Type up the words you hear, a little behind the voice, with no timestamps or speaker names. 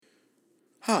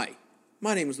Hi,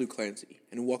 my name is Luke Clancy,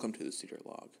 and welcome to the Cedar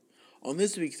Log. On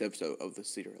this week's episode of the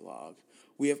Cedar Log,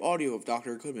 we have audio of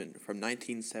Dr. Goodman from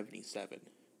 1977.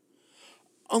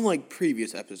 Unlike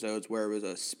previous episodes where it was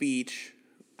a speech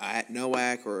at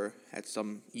NOAC or at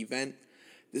some event,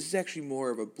 this is actually more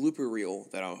of a blooper reel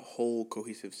than a whole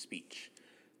cohesive speech.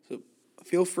 So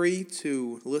feel free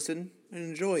to listen and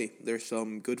enjoy. There's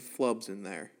some good flubs in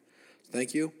there.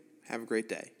 Thank you. Have a great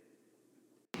day.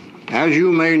 As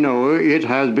you may know, it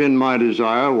has been my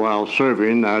desire while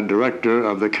serving as director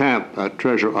of the camp at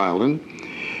Treasure Island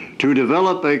to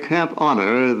develop a camp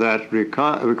honor that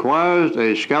requires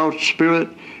a scout spirit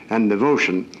and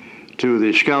devotion to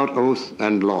the scout oath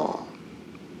and law.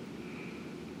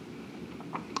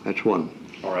 That's one.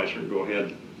 All right, sir, go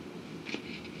ahead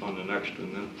on the next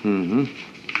one then.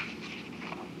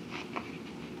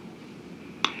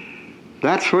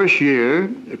 That first year,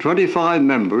 25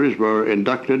 members were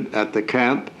inducted at the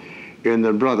camp in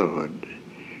the Brotherhood.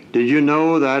 Did you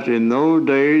know that in those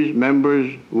days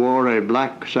members wore a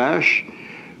black sash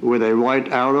with a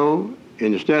white arrow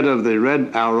instead of the red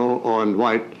arrow on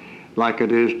white like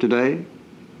it is today?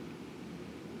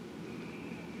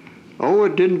 Oh,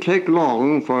 it didn't take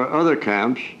long for other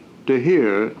camps to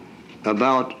hear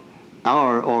about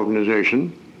our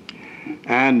organization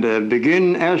and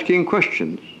begin asking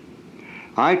questions.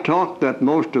 I talked at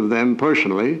most of them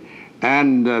personally,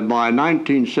 and by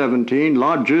 1917,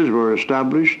 lodges were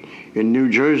established in New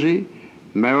Jersey,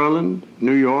 Maryland,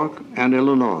 New York, and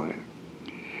Illinois.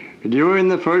 During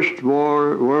the First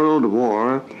World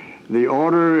War, the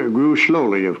order grew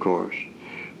slowly, of course,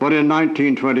 but in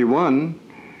 1921,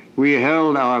 we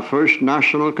held our first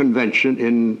national convention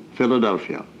in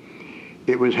Philadelphia.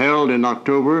 It was held in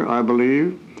October, I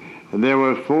believe. There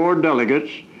were 4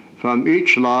 delegates from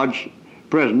each lodge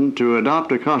present to adopt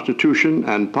a constitution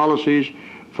and policies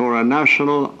for a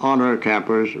national honor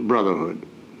campers brotherhood.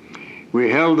 We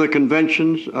held the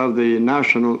conventions of the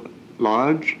National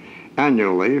Lodge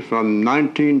annually from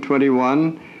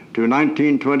 1921 to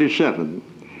 1927,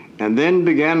 and then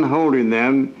began holding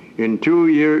them in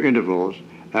 2-year intervals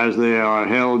as they are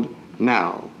held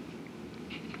now.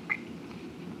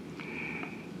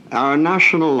 Our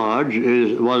National Lodge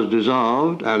was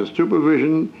dissolved and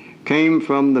supervision came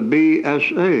from the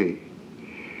BSA.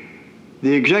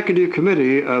 The executive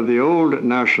committee of the old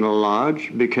National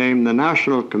Lodge became the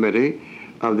National Committee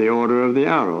of the Order of the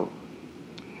Arrow.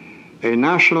 A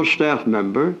national staff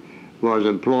member was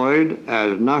employed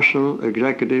as National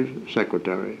Executive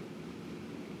Secretary.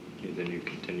 Okay, then you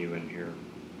continue in here.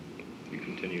 You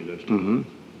continue this.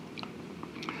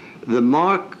 The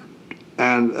mark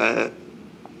and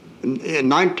in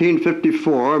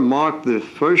 1954 marked the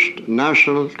first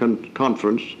national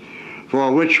conference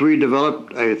for which we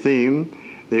developed a theme.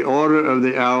 The Order of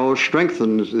the Arrow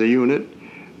strengthens the unit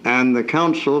and the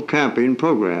council camping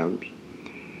programs.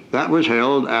 That was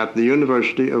held at the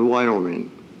University of Wyoming.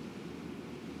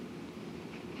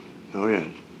 Oh,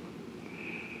 yes.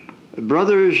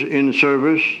 Brothers in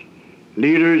Service,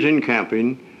 Leaders in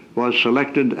Camping was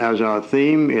selected as our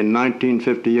theme in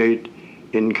 1958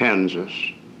 in Kansas.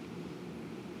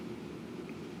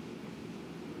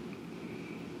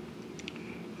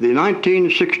 The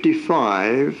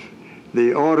 1965,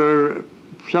 the Order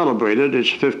celebrated its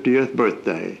 50th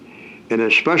birthday in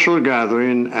a special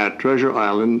gathering at Treasure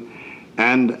Island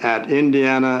and at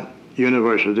Indiana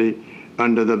University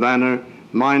under the banner,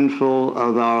 Mindful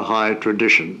of Our High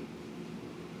Tradition.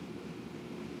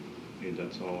 Okay,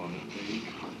 that's all on the page,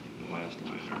 the last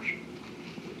line.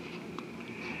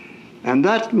 And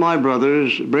that, my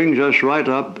brothers, brings us right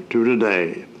up to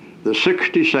today, the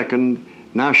 62nd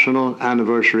National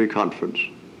Anniversary Conference.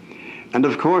 And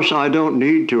of course, I don't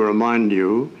need to remind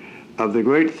you of the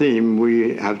great theme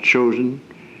we have chosen,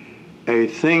 a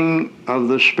thing of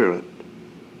the Spirit.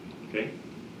 Okay.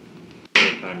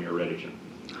 Anytime you're ready, Jim.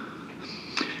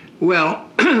 Well,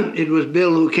 it was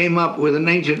Bill who came up with an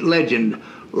ancient legend,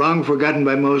 long forgotten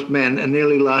by most men and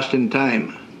nearly lost in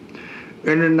time.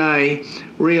 Ernest and I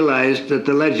realized that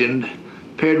the legend,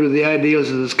 paired with the ideals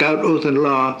of the Scout Oath and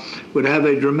Law, would have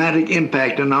a dramatic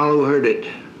impact on all who heard it.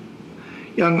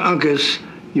 Young Uncas,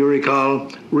 you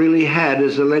recall, really had,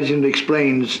 as the legend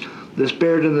explains, the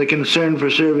spirit and the concern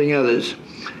for serving others.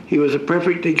 He was a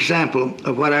perfect example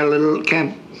of what our little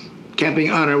camping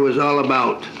honor was all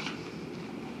about.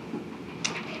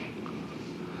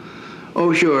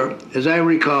 Oh, sure, as I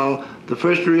recall, the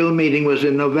first real meeting was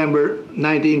in November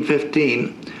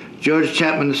 1915. George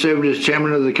Chapman served as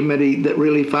chairman of the committee that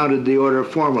really founded the order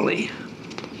formally.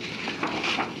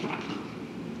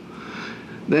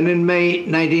 Then in May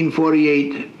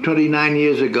 1948, 29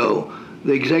 years ago,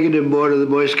 the executive board of the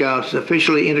Boy Scouts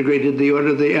officially integrated the Order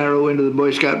of the Arrow into the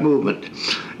Boy Scout movement,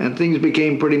 and things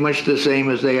became pretty much the same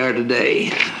as they are today.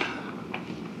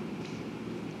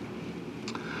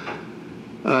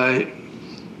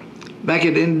 Back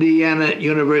at Indiana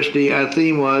University, our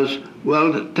theme was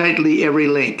weld tightly every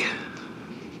link.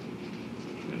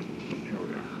 Here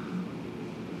we are.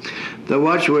 The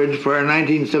watchwords for our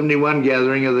 1971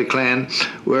 gathering of the Klan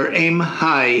were aim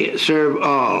high, serve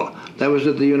all. That was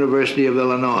at the University of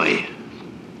Illinois. I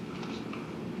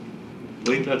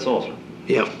believe that's all, sir.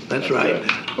 Yep, that's right.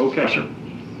 Good. Okay, sir.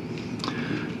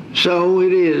 So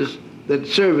it is that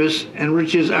service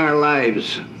enriches our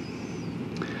lives,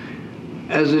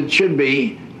 as it should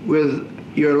be with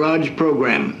your lodge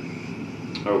program.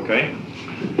 Okay.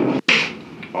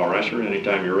 All right, sir.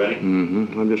 Anytime you're ready.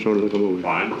 Mm-hmm. I'm just going to look a movie.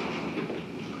 Fine.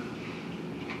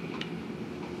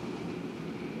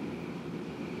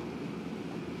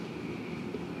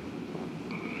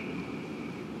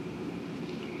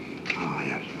 Oh,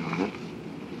 yes. Uh-huh.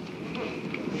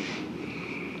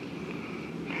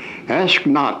 Ask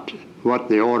not what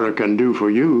the order can do for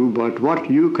you, but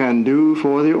what you can do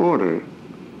for the order.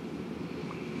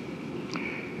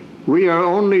 We are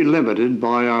only limited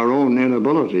by our own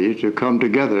inability to come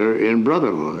together in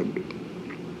brotherhood.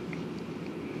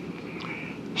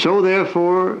 So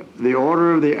therefore, the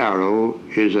Order of the Arrow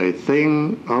is a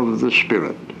thing of the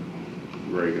Spirit.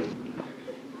 Very good.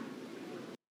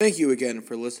 Thank you again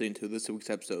for listening to this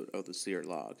week's episode of the Cedar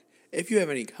Log. If you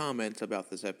have any comments about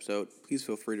this episode, please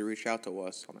feel free to reach out to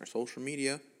us on our social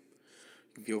media.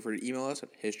 You can feel free to email us at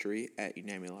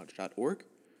history@unamilodge.org.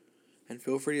 And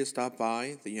feel free to stop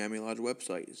by the Unami Lodge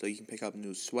website so you can pick up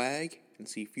new swag and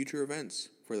see future events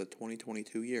for the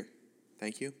 2022 year.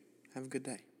 Thank you. Have a good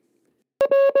day.